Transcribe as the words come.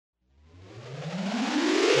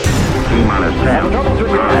You don't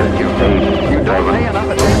pay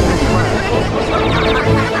enough attention in class. You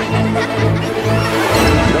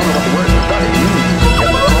don't know what the word study means. You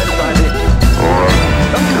have the slightest idea.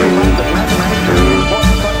 Don't you realize that mathematics is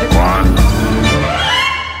an important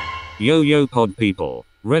subject? Yo pod people,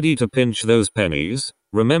 ready to pinch those pennies?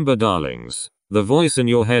 Remember darlings, the voice in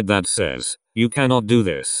your head that says, you cannot do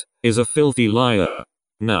this, is a filthy liar.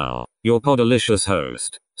 Now, your podalicious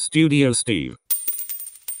host, Studio Steve.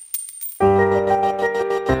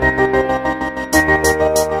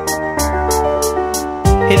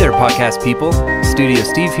 Hey there, podcast people. Studio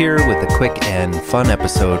Steve here with a quick and fun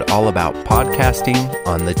episode all about podcasting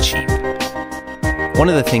on the cheap. One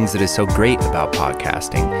of the things that is so great about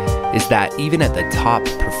podcasting is that even at the top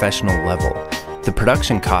professional level, the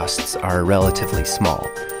production costs are relatively small,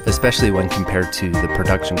 especially when compared to the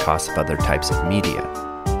production costs of other types of media.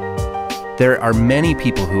 There are many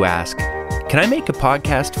people who ask, can I make a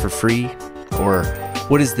podcast for free? Or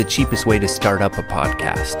what is the cheapest way to start up a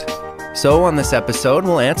podcast? So on this episode,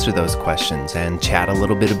 we'll answer those questions and chat a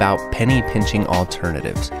little bit about penny-pinching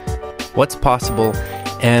alternatives, what's possible,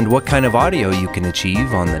 and what kind of audio you can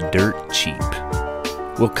achieve on the dirt cheap.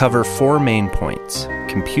 We'll cover 4 main points: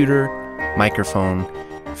 computer, microphone,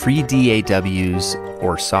 free DAWs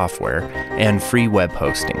or software, and free web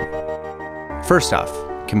hosting. First off,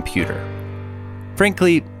 computer.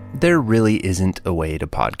 Frankly, there really isn't a way to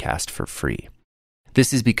podcast for free.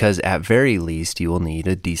 This is because at very least you will need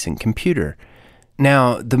a decent computer.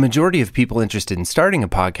 Now, the majority of people interested in starting a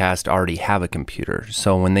podcast already have a computer,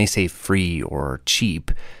 so when they say free or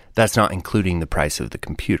cheap, that's not including the price of the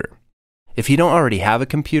computer. If you don't already have a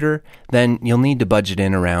computer, then you'll need to budget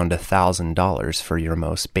in around $1,000 for your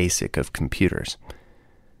most basic of computers.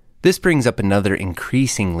 This brings up another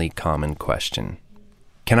increasingly common question.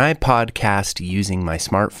 Can I podcast using my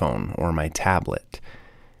smartphone or my tablet?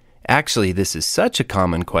 Actually, this is such a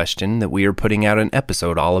common question that we are putting out an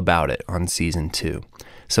episode all about it on Season 2.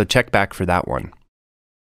 So check back for that one.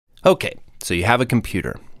 Okay, so you have a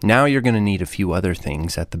computer. Now you're going to need a few other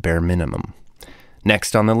things at the bare minimum.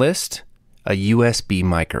 Next on the list, a USB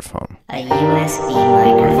microphone. A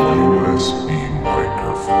USB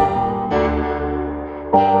microphone.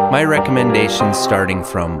 My recommendations starting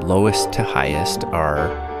from lowest to highest are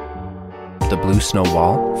the Blue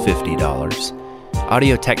Snowball, $50.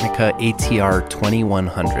 Audio-Technica ATR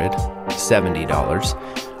 2100, $70,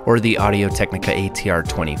 or the Audio-Technica ATR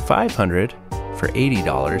 2500 for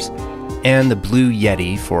 $80, and the Blue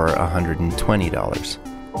Yeti for $120.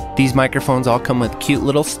 These microphones all come with cute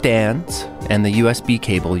little stands and the USB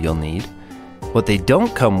cable you'll need. What they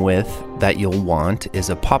don't come with that you'll want is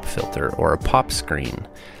a pop filter or a pop screen.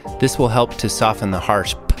 This will help to soften the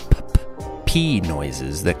harsh p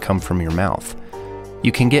noises that come from your mouth.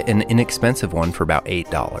 You can get an inexpensive one for about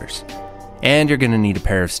 $8. And you're going to need a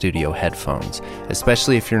pair of studio headphones,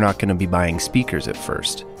 especially if you're not going to be buying speakers at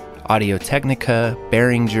first. Audio-Technica,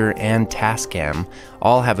 Behringer, and Tascam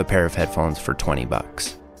all have a pair of headphones for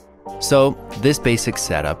 $20. So, this basic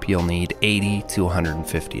setup, you'll need $80 to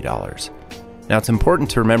 $150. Now, it's important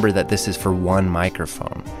to remember that this is for one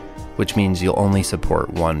microphone, which means you'll only support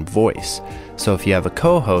one voice. So if you have a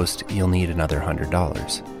co-host, you'll need another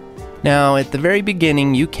 $100. Now, at the very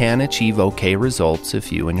beginning, you can achieve okay results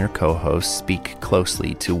if you and your co-host speak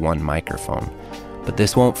closely to one microphone, but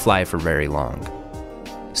this won't fly for very long.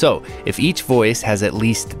 So, if each voice has at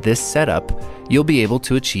least this setup, you'll be able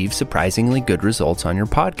to achieve surprisingly good results on your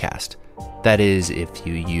podcast. That is, if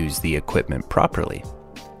you use the equipment properly.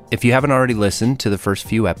 If you haven't already listened to the first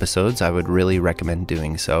few episodes, I would really recommend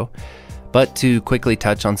doing so. But to quickly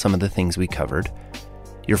touch on some of the things we covered,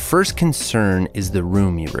 your first concern is the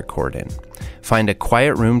room you record in. Find a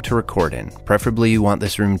quiet room to record in. Preferably you want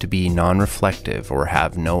this room to be non-reflective or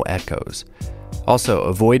have no echoes. Also,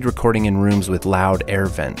 avoid recording in rooms with loud air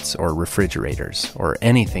vents or refrigerators or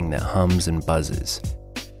anything that hums and buzzes.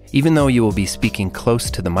 Even though you will be speaking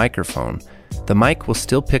close to the microphone, the mic will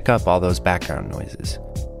still pick up all those background noises.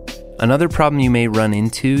 Another problem you may run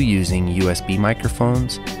into using USB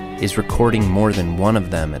microphones is recording more than one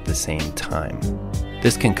of them at the same time.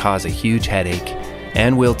 This can cause a huge headache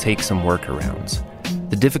and will take some workarounds.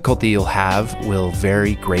 The difficulty you'll have will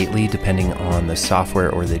vary greatly depending on the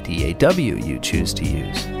software or the DAW you choose to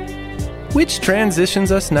use. Which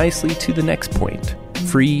transitions us nicely to the next point,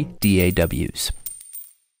 free DAWs.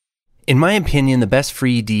 In my opinion, the best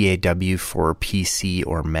free DAW for PC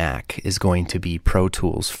or Mac is going to be Pro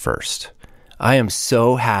Tools first. I am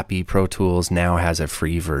so happy Pro Tools now has a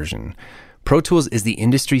free version. Pro Tools is the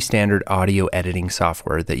industry standard audio editing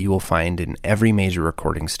software that you will find in every major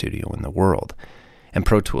recording studio in the world. and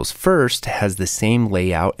Pro Tools First has the same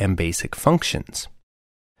layout and basic functions.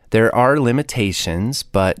 There are limitations,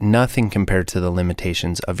 but nothing compared to the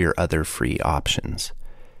limitations of your other free options.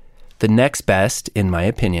 The next best, in my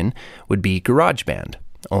opinion, would be GarageBand,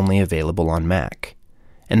 only available on Mac.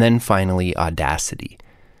 And then finally, Audacity.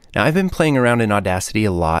 Now, I've been playing around in Audacity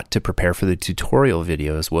a lot to prepare for the tutorial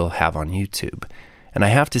videos we'll have on YouTube, and I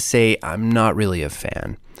have to say I'm not really a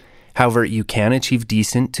fan. However, you can achieve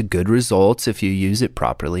decent to good results if you use it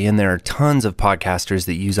properly, and there are tons of podcasters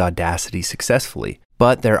that use Audacity successfully.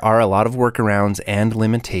 But there are a lot of workarounds and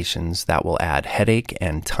limitations that will add headache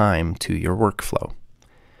and time to your workflow.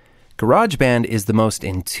 GarageBand is the most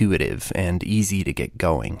intuitive and easy to get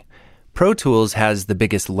going. Pro Tools has the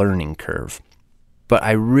biggest learning curve. But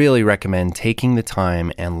I really recommend taking the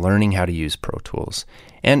time and learning how to use Pro Tools.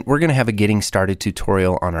 And we're going to have a getting started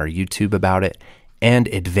tutorial on our YouTube about it, and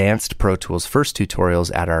advanced Pro Tools First tutorials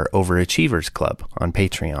at our Overachievers Club on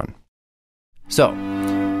Patreon. So,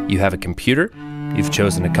 you have a computer, you've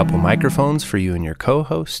chosen a couple microphones for you and your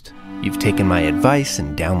co-host, you've taken my advice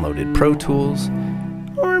and downloaded Pro Tools,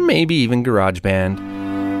 or maybe even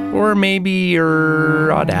GarageBand, or maybe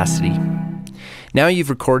your Audacity. Now you've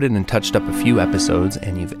recorded and touched up a few episodes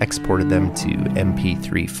and you've exported them to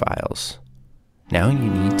MP3 files. Now you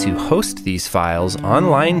need to host these files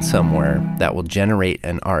online somewhere that will generate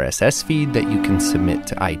an RSS feed that you can submit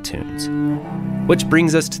to iTunes. Which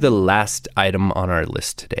brings us to the last item on our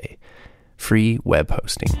list today, free web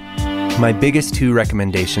hosting. My biggest two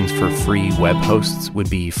recommendations for free web hosts would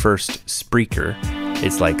be first, Spreaker.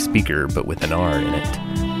 It's like speaker but with an R in it.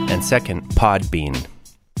 And second, Podbean.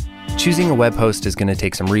 Choosing a web host is going to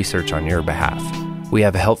take some research on your behalf. We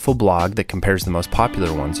have a helpful blog that compares the most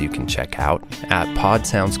popular ones you can check out at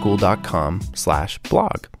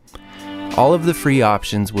podsoundschool.com/blog. All of the free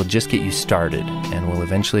options will just get you started and will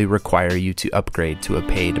eventually require you to upgrade to a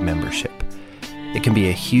paid membership. It can be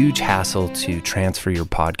a huge hassle to transfer your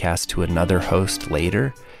podcast to another host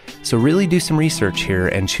later, so really do some research here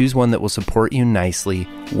and choose one that will support you nicely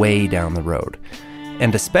way down the road.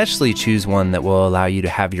 And especially choose one that will allow you to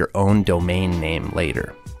have your own domain name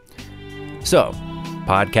later. So,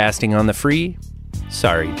 podcasting on the free?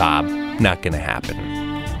 Sorry, Bob, not going to happen.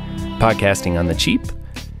 Podcasting on the cheap?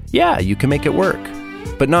 Yeah, you can make it work,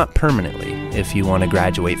 but not permanently if you want to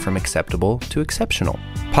graduate from acceptable to exceptional.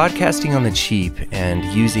 Podcasting on the cheap and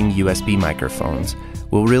using USB microphones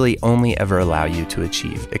will really only ever allow you to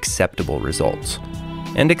achieve acceptable results.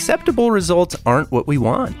 And acceptable results aren't what we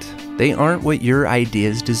want. They aren't what your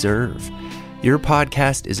ideas deserve. Your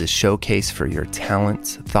podcast is a showcase for your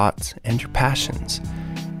talents, thoughts, and your passions.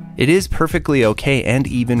 It is perfectly okay and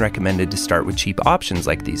even recommended to start with cheap options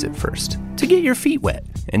like these at first, to get your feet wet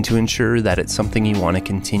and to ensure that it's something you want to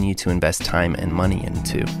continue to invest time and money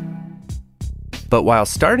into. But while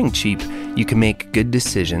starting cheap, you can make good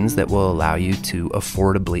decisions that will allow you to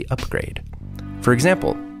affordably upgrade. For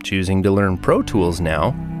example, choosing to learn Pro Tools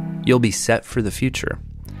now, you'll be set for the future.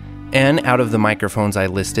 And out of the microphones I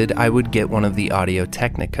listed, I would get one of the Audio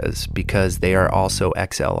Technicas because they are also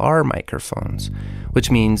XLR microphones, which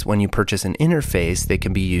means when you purchase an interface, they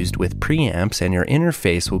can be used with preamps and your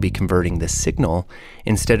interface will be converting the signal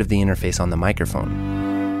instead of the interface on the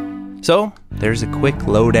microphone. So, there's a quick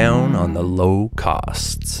lowdown on the low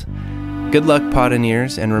costs. Good luck,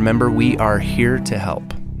 Podaneers, and remember, we are here to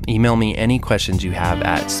help. Email me any questions you have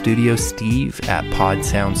at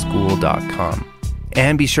studiosteve@podsoundschool.com.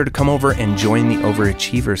 And be sure to come over and join the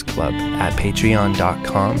Overachievers Club at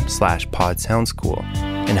patreon.com/podsoundschool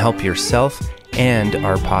and help yourself and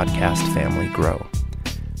our podcast family grow.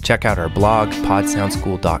 Check out our blog,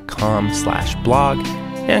 podsoundschool.com/blog,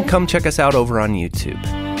 and come check us out over on YouTube.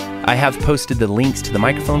 I have posted the links to the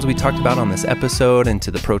microphones we talked about on this episode and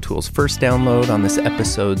to the Pro Tools First download on this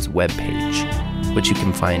episode's webpage, which you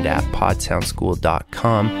can find at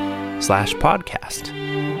podsoundschool.com/podcast.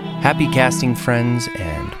 Happy casting, friends,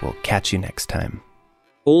 and we'll catch you next time.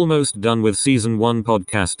 Almost done with Season 1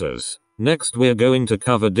 podcasters. Next we're going to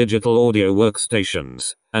cover digital audio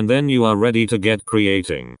workstations, and then you are ready to get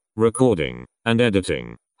creating, recording, and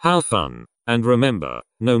editing. How fun! And remember,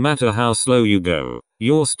 no matter how slow you go,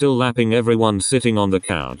 you're still lapping everyone sitting on the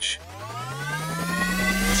couch.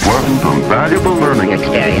 Working from valuable learning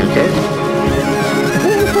experiences.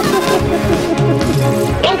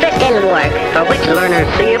 Interest in work for which learners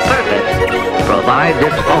see a purpose. Provides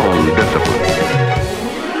its own discipline.